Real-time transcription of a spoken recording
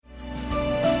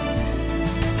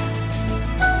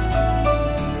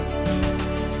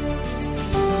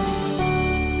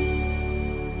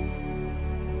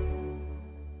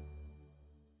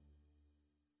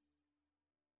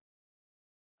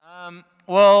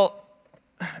Well,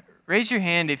 raise your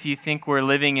hand if you think we're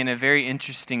living in a very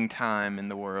interesting time in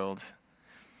the world.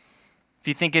 If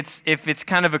you think it's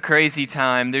kind of a crazy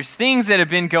time, there's things that have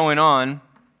been going on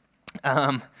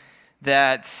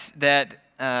that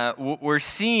we're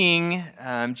seeing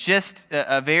just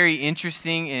a very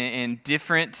interesting and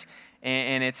different,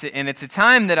 and it's a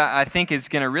time that I think is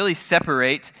going to really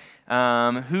separate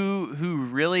who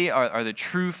really are the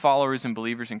true followers and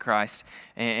believers in Christ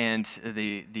and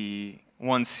the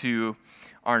ones who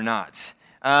are not.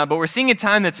 But we're seeing a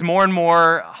time that's more and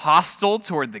more hostile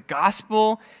toward the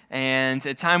gospel, and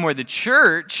a time where the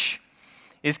church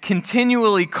is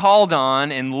continually called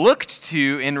on and looked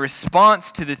to in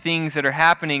response to the things that are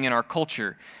happening in our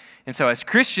culture. And so as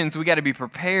Christians, we got to be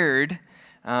prepared,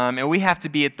 and we have to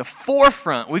be at the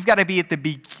forefront. We've got to be at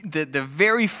the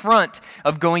very front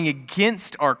of going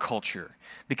against our culture,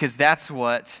 because that's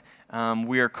what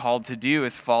we are called to do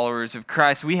as followers of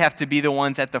Christ. We have to be the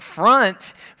ones at the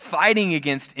front fighting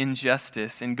against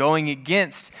injustice and going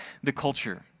against the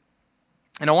culture.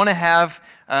 And I want to have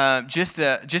just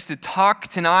a talk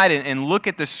tonight and look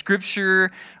at the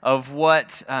scripture of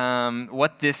what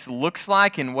this looks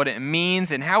like and what it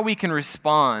means and how we can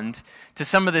respond to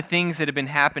some of the things that have been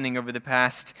happening over the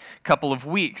past couple of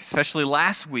weeks, especially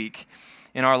last week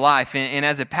in our life. And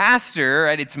as a pastor,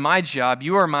 right, it's my job.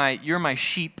 You're my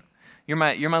sheep. You're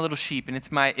my little sheep, and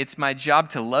it's my job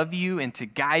to love you and to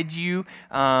guide you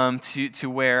to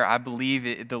where I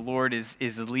believe the Lord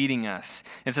is leading us.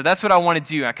 And so that's what I want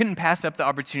to do. I couldn't pass up the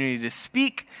opportunity to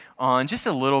speak on just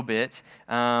a little bit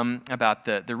about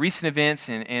the recent events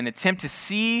and attempt to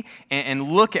see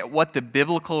and look at what the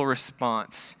biblical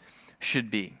response should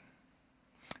be.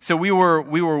 So we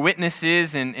were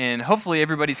witnesses, and hopefully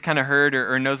everybody's kind of heard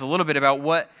or knows a little bit about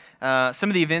what some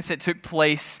of the events that took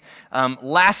place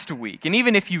last week. And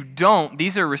even if you don't,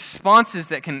 these are responses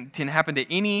that can happen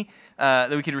to any,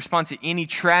 that we could respond to any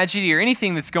tragedy or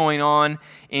anything that's going on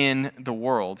in the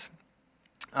world.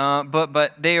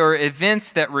 But they are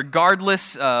events that,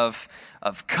 regardless of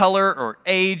color or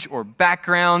age or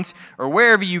background or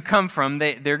wherever you come from,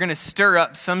 they're going to stir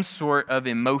up some sort of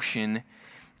emotion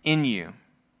in you.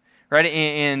 Right?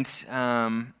 And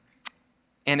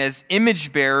as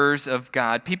image bearers of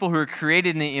God, people who are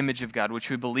created in the image of God, which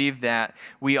we believe that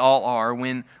we all are,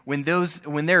 when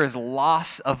there is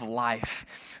loss of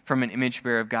life from an image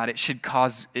bearer of God, it should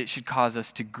cause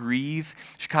us to grieve,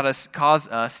 it should cause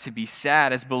us to be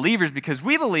sad as believers, because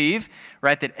we believe,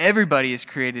 right, that everybody is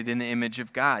created in the image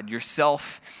of God,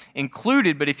 yourself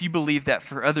included. But if you believe that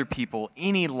for other people,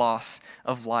 any loss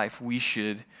of life, we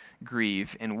should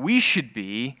grieve. And we should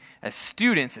be, as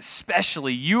students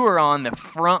especially, you are on the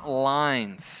front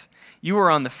lines. You are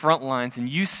on the front lines, and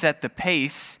you set the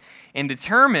pace and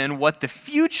determine what the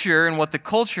future and what the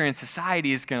culture and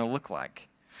society is going to look like.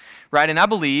 Right? And I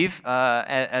believe,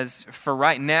 as for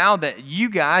right now, that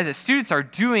you guys as students are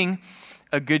doing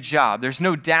a good job. There's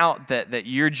no doubt that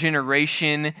your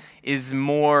generation is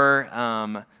more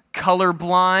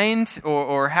colorblind,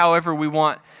 or however we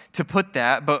want to put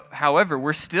that. But however,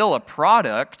 we're still a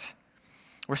product.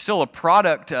 We're still a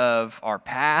product of our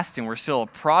past, and we're still a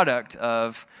product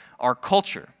of our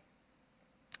culture.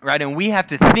 Right? And we have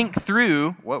to think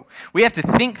through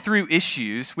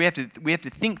issues. We have to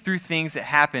think through things that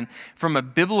happen from a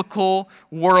biblical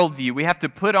worldview. We have to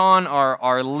put on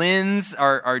our lens,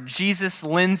 our Jesus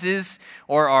lenses,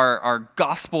 or our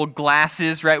gospel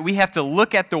glasses, right? We have to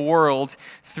look at the world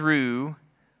through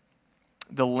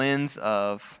the lens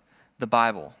of the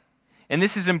Bible. And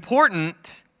this is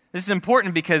important. This is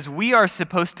important because we are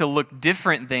supposed to look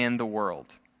different than the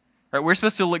world. Right? We're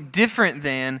supposed to look different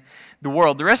than the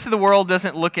world. The rest of the world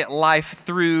doesn't look at life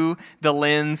through the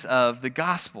lens of the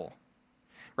gospel.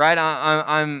 Right?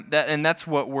 And that's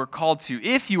what we're called to.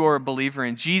 If you are a believer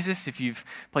in Jesus, if you've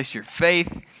placed your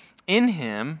faith in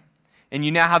Him, and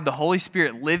you now have the Holy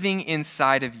Spirit living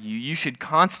inside of you, you should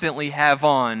constantly have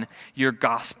on your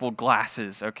gospel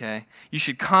glasses, okay? You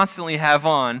should constantly have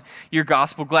on your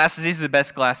gospel glasses. These are the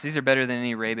best glasses. These are better than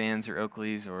any Ray-Bans or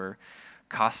Oakleys or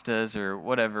Costas or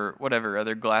whatever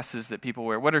other glasses that people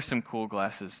wear. What are some cool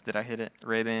glasses? Did I hit it?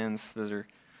 Ray-Bans. Those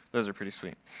are pretty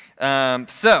sweet.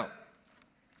 So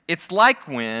it's like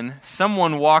when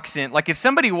someone walks in. Like if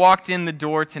somebody walked in the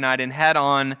door tonight and had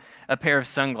on a pair of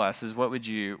sunglasses, what would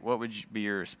be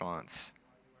your response?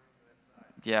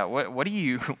 Yeah. What are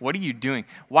you doing?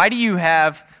 Why do you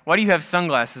have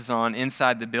sunglasses on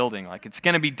inside the building? Like it's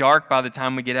going to be dark by the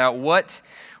time we get out. What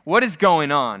is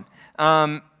going on?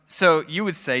 So you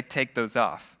would say, take those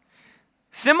off.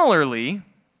 Similarly,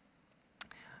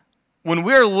 when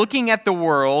we're looking at the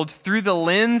world through the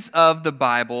lens of the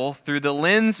Bible, through the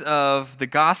lens of the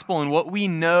gospel and what we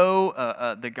know,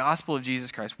 the gospel of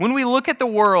Jesus Christ, when we look at the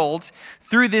world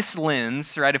through this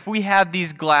lens, right, if we have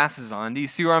these glasses on, do you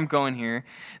see where I'm going here?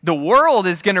 The world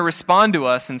is going to respond to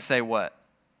us and say what?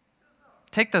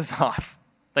 Take those off.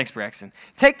 Thanks, Braxton.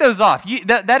 Take those off.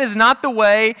 That is not the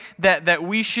way that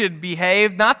we should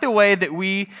behave, not the way that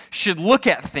we should look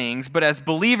at things, but as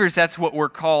believers, that's what we're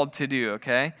called to do,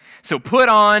 okay? So put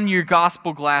on your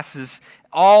gospel glasses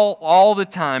all the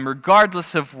time,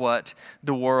 regardless of what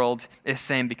the world is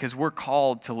saying, because we're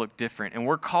called to look different, and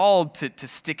we're called to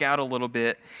stick out a little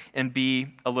bit and be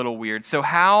a little weird. So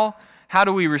how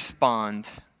do we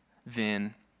respond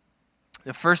then?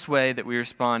 The first way that we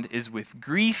respond is with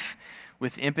grief,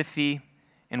 with empathy,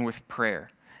 and with prayer.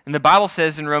 And the Bible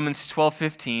says in Romans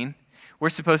 12:15, we're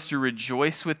supposed to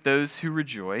rejoice with those who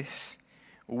rejoice,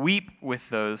 weep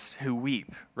with those who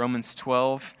weep. Romans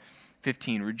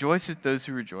 12:15, rejoice with those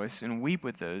who rejoice, and weep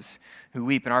with those who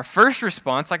weep. And our first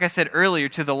response, like I said earlier,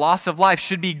 to the loss of life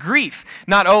should be grief.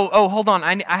 Not, hold on,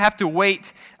 I have to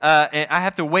wait. I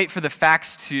have to wait for the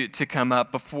facts to come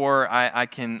up before I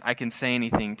can say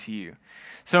anything to you.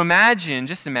 So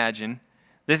just imagine.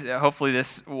 Hopefully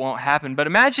this won't happen, but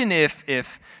imagine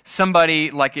if somebody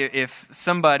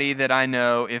that I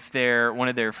know, if one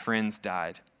of their friends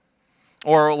died,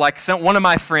 or like one of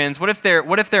my friends, what if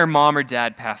their mom or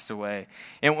dad passed away,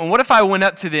 and what if I went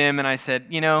up to them and I said,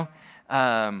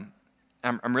 I'm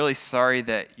really sorry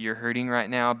that you're hurting right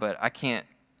now, but I can't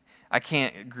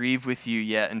grieve with you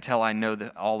yet until I know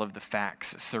all of the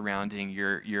facts surrounding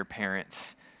your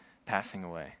parents passing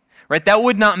away. Right? That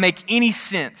would not make any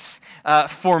sense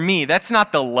for me. That's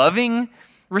not the loving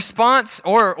response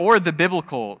or the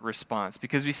biblical response,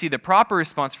 because we see the proper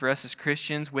response for us as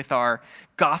Christians with our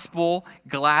gospel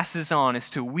glasses on is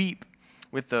to weep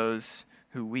with those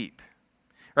who weep.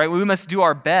 Right? We must do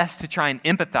our best to try and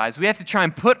empathize. We have to try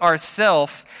and put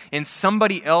ourselves in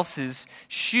somebody else's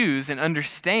shoes and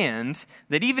understand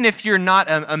that even if you're not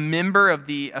a member of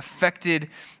the affected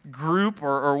group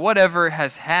or whatever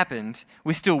has happened,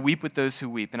 we still weep with those who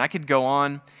weep. And I could go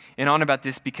on and on about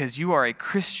this because you are a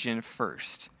Christian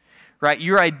first. Right?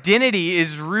 Your identity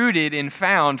is rooted and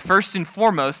found first and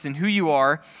foremost in who you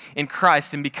are in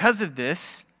Christ. And because of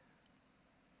this,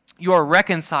 you are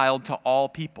reconciled to all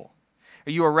people.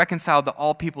 You are reconciled to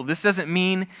all people. This doesn't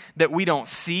mean that we don't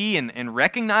see and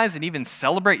recognize and even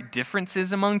celebrate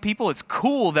differences among people. It's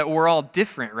cool that we're all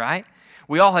different, right?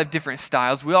 We all have different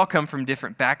styles. We all come from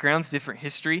different backgrounds, different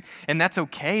history, and that's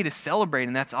okay to celebrate,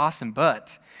 and that's awesome.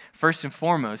 But first and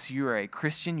foremost, you are a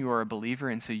Christian, you are a believer,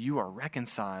 and so you are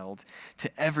reconciled to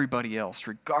everybody else,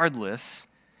 regardless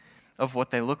of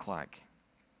what they look like.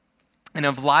 And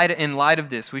in light of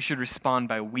this, we should respond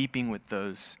by weeping with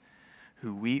those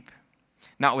who weep.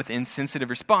 Not with insensitive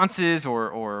responses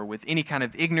or with any kind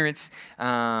of ignorance.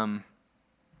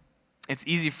 It's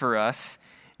easy for us,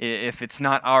 if it's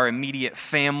not our immediate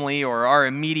family or our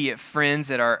immediate friends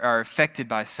that are affected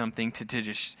by something, to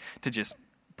just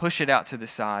push it out to the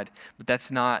side. But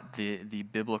that's not the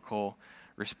biblical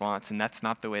response, and that's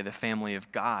not the way the family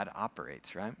of God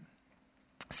operates, right?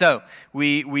 So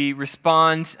we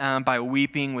respond by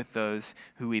weeping with those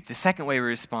who weep. The second way we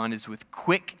respond is with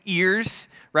quick ears,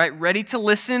 right? Ready to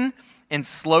listen, and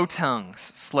slow tongues,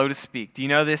 slow to speak. Do you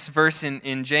know this verse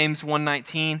in James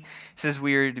 1:19? It says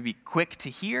we are to be quick to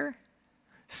hear,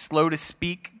 slow to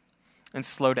speak, and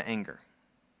slow to anger.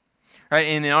 Right?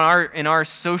 And in our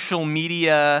social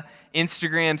media,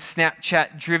 Instagram,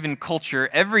 Snapchat-driven culture,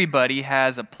 everybody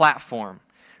has a platform.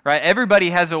 Right?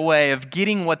 Everybody has a way of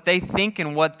getting what they think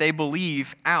and what they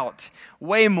believe out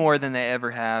way more than they ever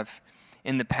have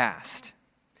in the past.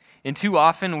 And too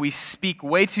often we speak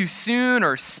way too soon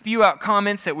or spew out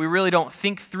comments that we really don't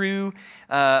think through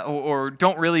or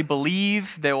don't really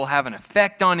believe they will have an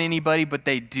effect on anybody, but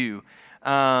they do.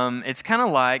 It's kind of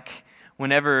like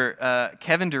whenever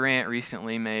Kevin Durant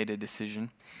recently made a decision.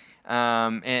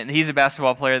 And he's a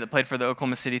basketball player that played for the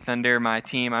Oklahoma City Thunder, my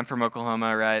team. I'm from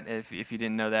Oklahoma, right, if you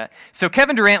didn't know that. So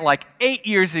Kevin Durant, like 8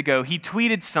 years ago, he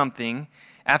tweeted something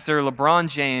after LeBron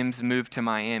James moved to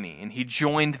Miami. And he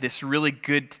joined this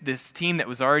team that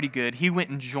was already good. He went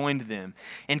and joined them.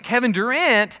 And Kevin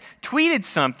Durant tweeted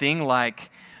something like,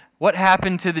 what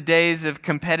happened to the days of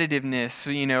competitiveness?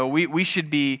 We should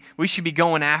be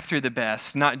going after the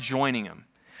best, not joining them.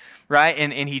 Right?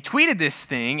 And he tweeted this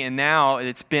thing, and now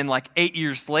it's been like 8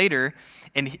 years later,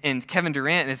 and Kevin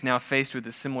Durant is now faced with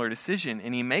a similar decision,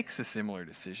 and he makes a similar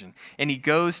decision. And he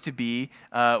goes to be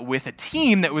with a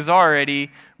team that was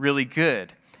already really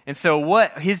good. And so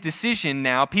what his decision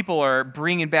now, people are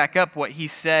bringing back up what he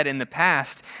said in the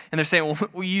past, and they're saying,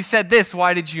 well, you said this,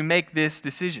 why did you make this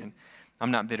decision?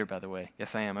 I'm not bitter, by the way.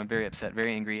 Yes, I am. I'm very upset,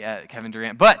 very angry at Kevin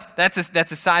Durant. But that's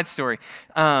a side story.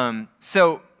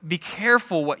 So be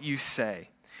careful what you say.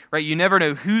 Right? You never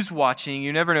know who's watching,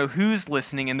 you never know who's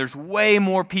listening, and there's way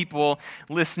more people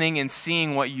listening and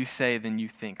seeing what you say than you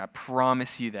think. I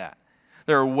promise you that.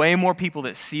 There are way more people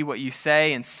that see what you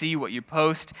say and see what you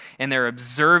post, and they're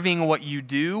observing what you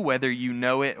do, whether you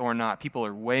know it or not. People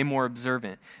are way more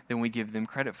observant than we give them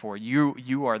credit for.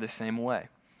 You are the same way.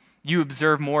 You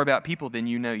observe more about people than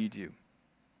you know you do.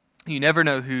 You never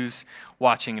know who's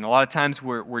watching, and a lot of times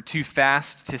we're too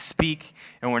fast to speak,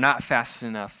 and we're not fast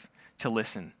enough to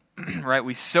listen. Right?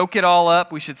 We soak it all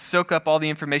up. We should soak up all the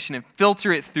information and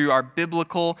filter it through our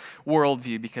biblical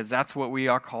worldview, because that's what we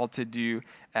are called to do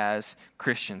as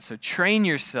Christians. So train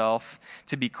yourself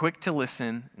to be quick to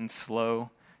listen and slow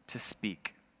to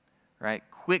speak. Right?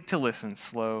 Quick to listen,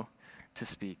 slow to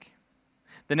speak.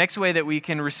 The next way that we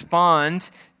can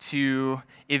respond to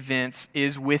events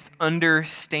is with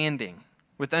understanding.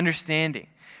 With understanding.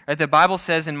 Right? The Bible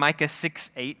says in Micah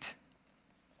 6:8,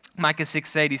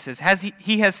 he says,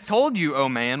 He has told you, O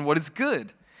man, what is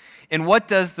good. And what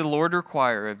does the Lord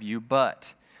require of you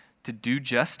but to do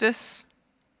justice,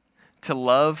 to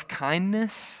love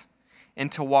kindness,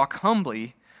 and to walk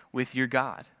humbly with your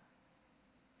God?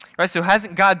 Right, so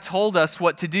hasn't God told us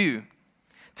what to do?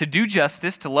 To do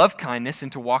justice, to love kindness,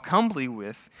 and to walk humbly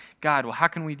with God. Well, how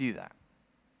can we do that?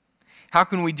 How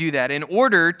can we do that? In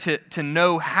order to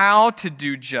know how to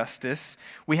do justice,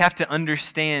 we have to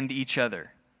understand each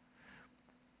other.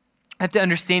 Have to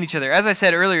understand each other. As I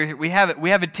said earlier, we have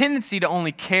a tendency to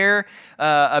only care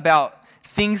about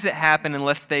things that happen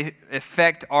unless they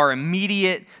affect our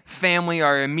immediate family,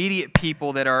 our immediate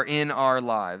people that are in our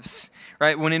lives,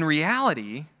 right? When in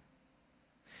reality,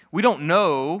 we don't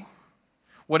know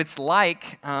what it's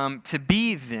like to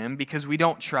be them, because we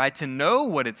don't try to know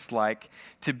what it's like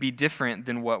to be different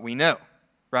than what we know,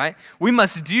 right? We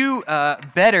must do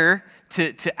better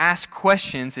to ask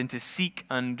questions and to seek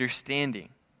understanding.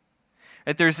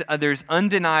 Right? There's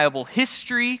undeniable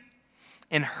history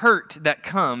and hurt that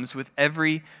comes with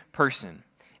every person,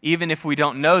 even if we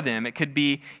don't know them. It could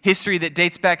be history that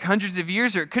dates back hundreds of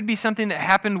years, or it could be something that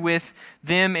happened with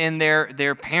them and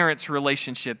their parents'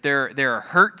 relationship. There are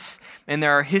hurts and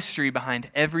there are history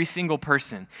behind every single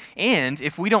person. And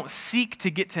if we don't seek to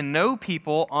get to know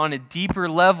people on a deeper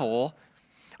level,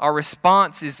 our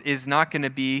response is not going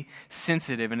to be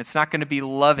sensitive, and it's not going to be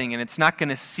loving, and it's not going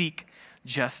to seek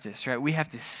justice, right? We have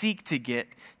to seek to get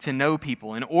to know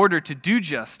people. In order to do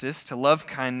justice, to love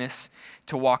kindness,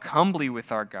 to walk humbly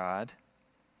with our God,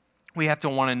 we have to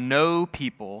want to know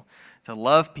people, to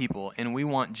love people, and we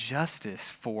want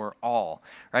justice for all,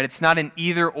 right? It's not an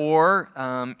either or,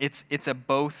 it's a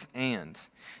both and.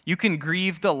 You can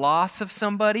grieve the loss of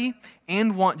somebody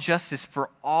and want justice for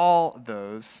all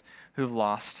those who've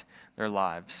lost their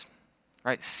lives.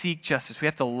 Right? Seek justice. We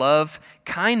have to love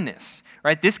kindness.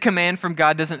 Right? This command from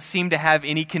God doesn't seem to have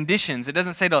any conditions. It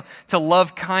doesn't say to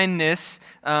love kindness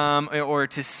or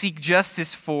to seek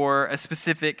justice for a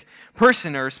specific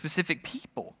person or specific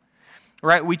people.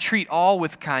 Right? We treat all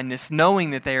with kindness, knowing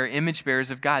that they are image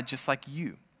bearers of God, just like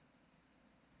you.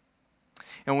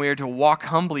 And we are to walk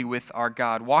humbly with our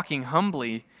God. Walking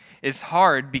humbly is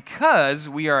hard because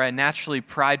we are a naturally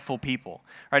prideful people.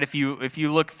 Right? If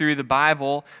you look through the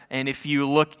Bible and if you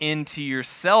look into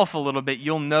yourself a little bit,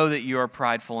 you'll know that you are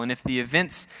prideful. And if the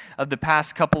events of the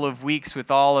past couple of weeks with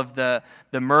all of the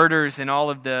murders and all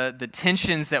of the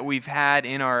tensions that we've had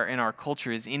in our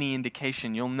culture is any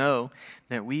indication, you'll know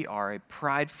that we are a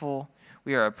prideful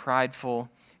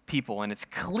people. And it's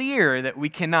clear that we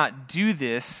cannot do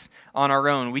this on our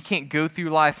own. We can't go through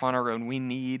life on our own. We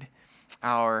need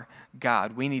our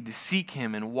God. We need to seek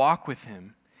Him and walk with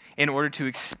Him in order to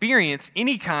experience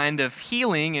any kind of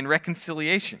healing and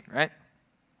reconciliation, right?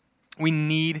 We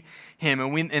need Him,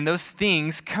 and those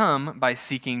things come by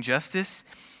seeking justice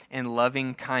and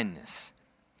loving kindness.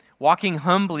 Walking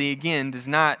humbly, again, does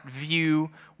not view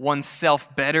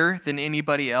oneself better than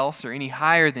anybody else or any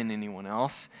higher than anyone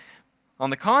else.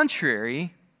 On the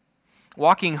contrary,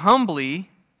 walking humbly,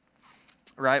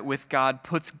 right, with God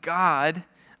puts God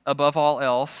above all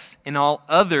else and all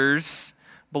others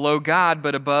below God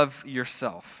but above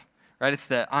yourself. Right? It's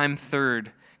the I'm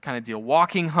third kind of deal.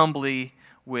 Walking humbly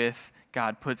with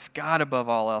God puts God above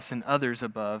all else and others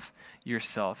above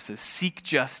yourself. So seek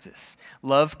justice,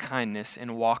 love kindness,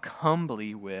 and walk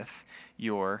humbly with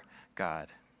your God.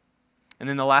 And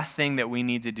then the last thing that we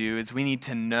need to do is we need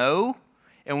to know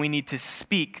and we need to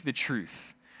speak the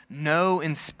truth. know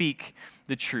and speak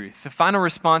the truth. The final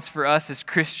response for us as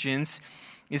Christians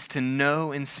is to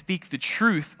know and speak the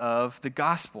truth of the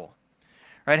gospel.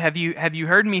 Right? Have you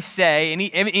heard me say,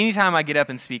 anytime I get up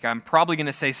and speak, I'm probably going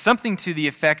to say something to the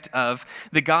effect of,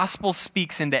 the gospel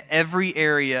speaks into every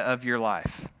area of your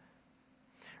life.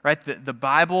 Right? The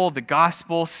Bible, the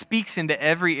gospel speaks into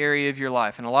every area of your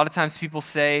life. And a lot of times people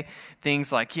say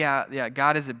things like, yeah,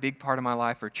 God is a big part of my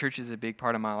life, or church is a big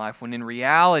part of my life, when in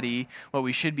reality, what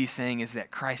we should be saying is that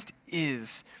Christ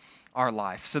is our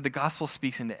life. So the gospel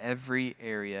speaks into every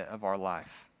area of our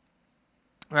life.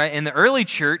 Right? And the early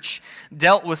church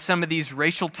dealt with some of these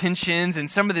racial tensions and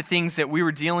some of the things that we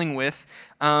were dealing with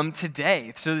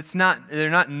today. So they're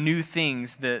not new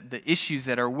things, the issues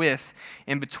that are with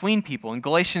and between people. In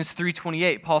Galatians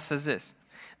 3:28, Paul says this: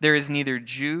 "There is neither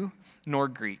Jew nor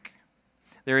Greek.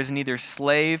 There is neither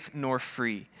slave nor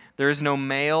free. There is no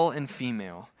male and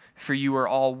female, for you are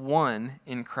all one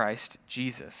in Christ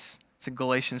Jesus." It's in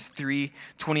Galatians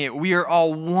 3:28. We are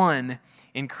all one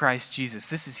in Christ Jesus.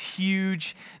 This is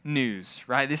huge news,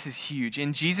 right? This is huge.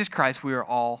 In Jesus Christ, we are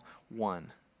all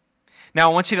one. Now,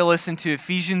 I want you to listen to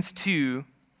Ephesians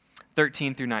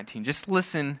 2:13 through 19. Just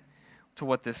listen to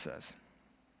what this says.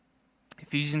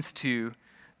 Ephesians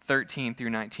 2:13 through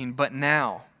 19. But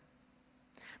now,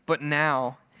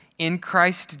 in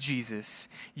Christ Jesus,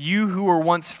 you who were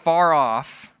once far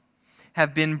off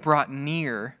have been brought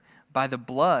near by the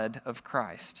blood of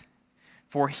Christ.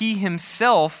 For he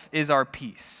himself is our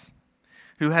peace,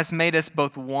 who has made us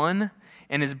both one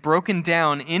and has broken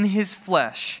down in his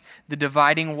flesh the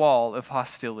dividing wall of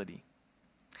hostility,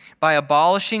 by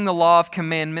abolishing the law of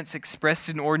commandments expressed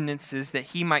in ordinances, that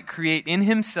he might create in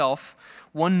himself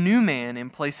one new man in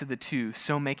place of the two,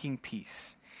 so making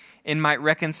peace, and might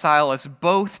reconcile us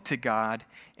both to God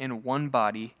in one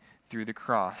body through the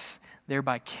cross,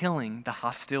 thereby killing the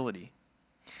hostility.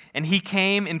 And he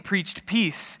came and preached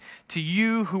peace to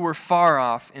you who were far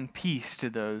off, and peace to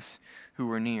those who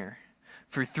were near.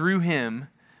 For through him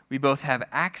we both have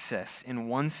access in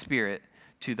one Spirit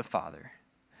to the Father.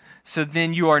 So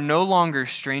then you are no longer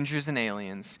strangers and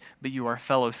aliens, but you are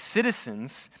fellow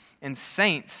citizens and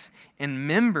saints and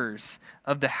members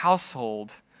of the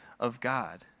household of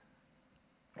God.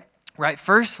 Right?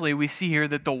 Firstly, we see here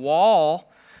that the wall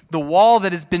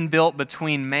that has been built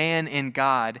between man and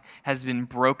God has been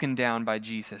broken down by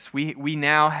Jesus. We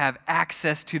now have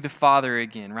access to the Father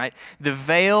again, right? The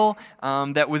veil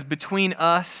that was between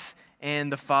us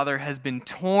and the Father has been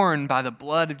torn by the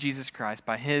blood of Jesus Christ,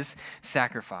 by his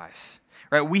sacrifice.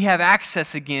 Right? We have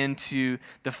access again to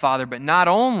the Father, but not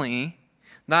only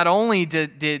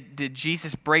did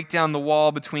Jesus break down the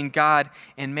wall between God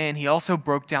and man, he also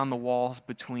broke down the walls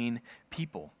between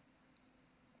people.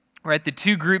 Right, the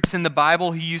two groups in the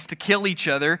Bible who used to kill each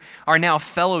other are now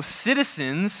fellow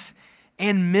citizens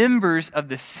and members of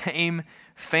the same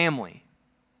family.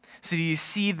 So do you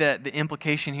see the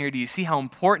implication here? Do you see how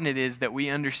important it is that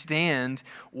we understand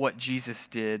what Jesus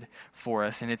did for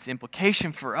us and its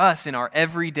implication for us in our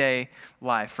everyday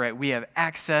life, right? We have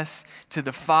access to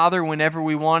the Father whenever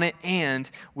we want it, and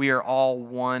we are all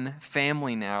one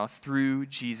family now through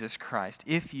Jesus Christ.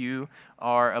 If you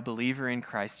are a believer in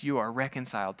Christ, you are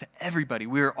reconciled to everybody.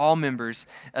 We are all members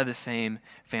of the same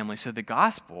family. So the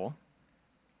gospel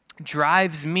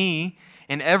drives me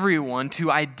and everyone to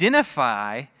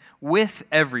identify with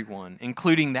everyone,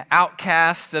 including the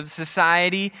outcasts of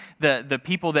society, the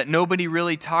people that nobody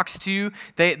really talks to.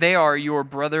 They are your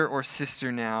brother or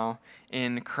sister now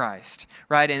in Christ,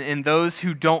 right? And those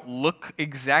who don't look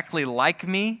exactly like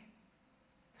me,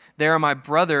 they are my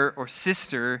brother or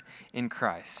sister in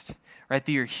Christ, right?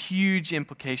 These are huge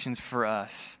implications for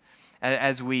us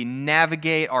as we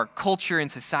navigate our culture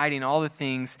and society and all the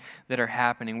things that are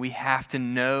happening. We have to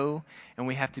know and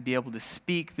we have to be able to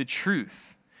speak the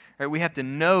truth. Right, we have to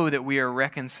know that we are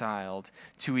reconciled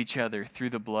to each other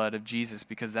through the blood of Jesus,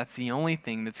 because that's the only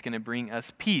thing that's going to bring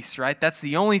us peace, right? That's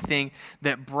the only thing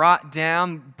that broke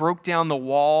down the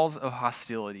walls of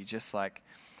hostility, just like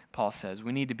Paul says.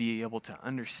 We need to be able to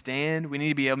understand. We need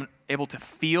to be able to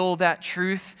feel that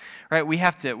truth, right? We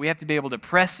have to be able to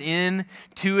press in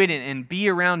to it and be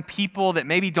around people that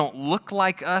maybe don't look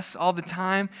like us all the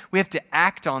time. We have to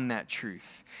act on that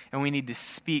truth, and we need to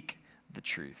speak the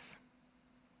truth.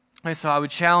 And so I would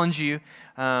challenge you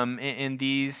in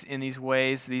these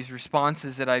ways, these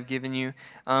responses that I've given you.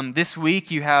 This week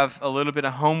you have a little bit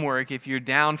of homework if you're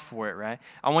down for it, right?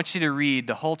 I want you to read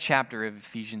the whole chapter of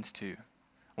Ephesians 2.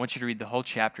 I want you to read the whole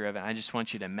chapter of it. I just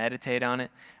want you to meditate on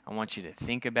it. I want you to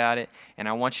think about it. And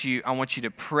I want you to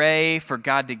pray for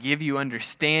God to give you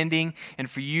understanding and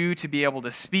for you to be able to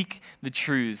speak the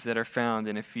truths that are found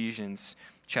in Ephesians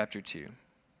chapter 2.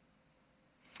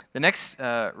 The next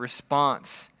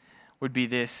response would be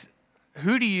this: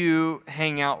 who do you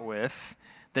hang out with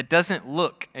that doesn't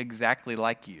look exactly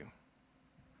like you?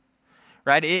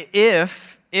 Right?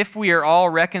 If we are all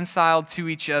reconciled to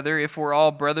each other, if we're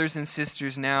all brothers and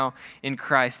sisters now in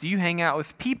Christ, do you hang out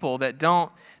with people that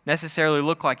don't necessarily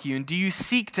look like you? And do you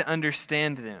seek to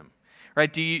understand them?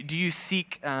 Right? Do you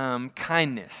seek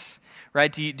kindness?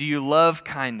 Right? Do you love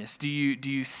kindness? Do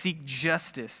you seek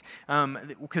justice?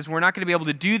 Because we're not going to be able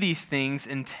to do these things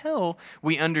until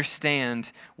we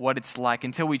understand what it's like,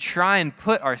 until we try and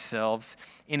put ourselves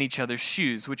in each other's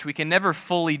shoes, which we can never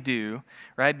fully do,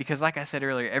 right? Because like I said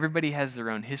earlier, everybody has their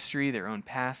own history, their own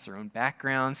past, their own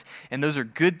backgrounds, and those are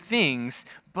good things,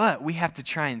 but we have to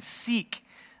try and seek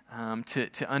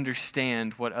to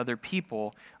understand what other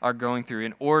people are going through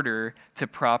in order to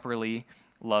properly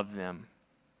love them.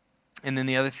 And then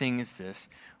the other thing is this: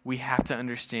 we have to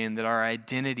understand that our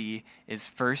identity is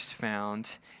first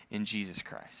found in Jesus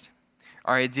Christ.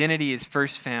 Our identity is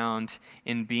first found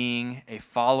in being a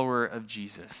follower of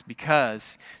Jesus,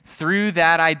 because through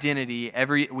that identity,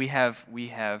 we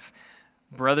have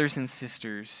brothers and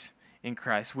sisters in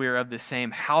Christ. We are of the same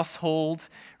household,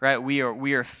 right? We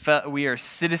are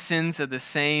citizens of the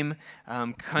same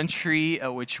country,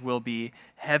 which will be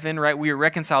heaven, right? We are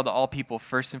reconciled to all people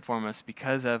first and foremost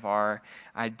because of our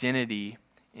identity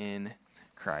in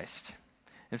Christ.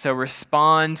 And so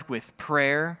respond with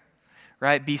prayer,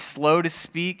 right? Be slow to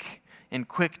speak and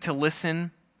quick to listen.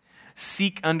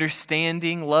 Seek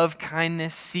understanding, love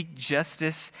kindness, seek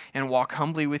justice, and walk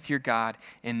humbly with your God,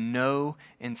 and know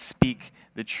and speak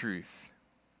the truth.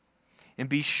 And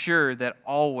be sure that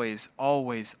always,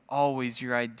 always, always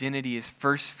your identity is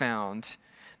first found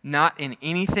not in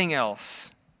anything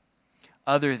else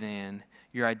other than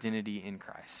your identity in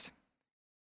Christ.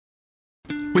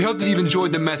 We hope that you've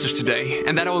enjoyed the message today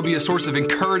and that it will be a source of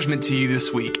encouragement to you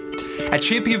this week. At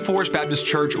Champion Forest Baptist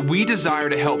Church, we desire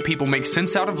to help people make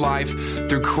sense out of life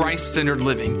through Christ-centered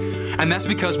living. And that's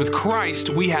because with Christ,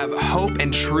 we have hope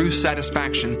and true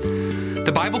satisfaction.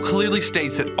 The Bible clearly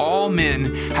states that all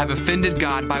men have offended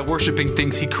God by worshiping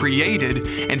things He created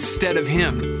instead of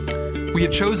Him. We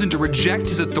have chosen to reject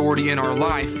His authority in our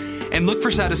life and look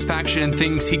for satisfaction in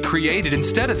things He created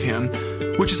instead of Him,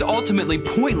 which is ultimately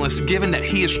pointless given that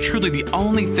He is truly the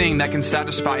only thing that can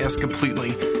satisfy us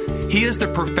completely. He is the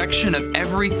perfection of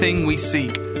everything we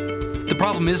seek. The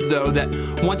problem is, though, that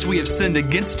once we have sinned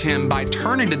against Him by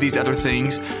turning to these other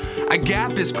things, a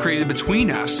gap is created between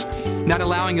us, not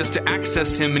allowing us to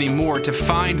access Him anymore to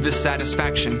find this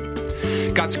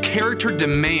satisfaction. God's character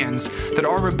demands that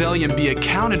our rebellion be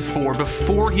accounted for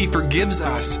before He forgives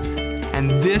us.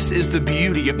 And this is the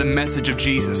beauty of the message of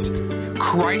Jesus.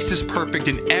 Christ is perfect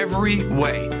in every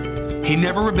way. He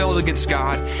never rebelled against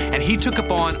God, and He took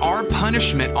upon our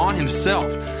punishment on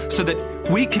Himself so that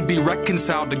we could be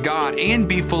reconciled to God and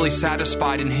be fully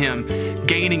satisfied in Him,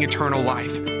 gaining eternal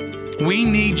life. We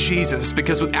need Jesus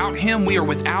because without Him we are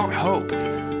without hope,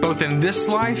 both in this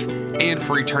life and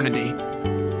for eternity.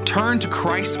 Turn to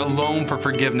Christ alone for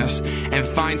forgiveness and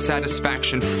find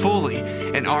satisfaction fully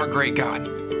in our great God.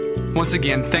 Once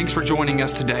again, thanks for joining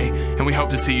us today, and we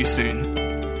hope to see you soon.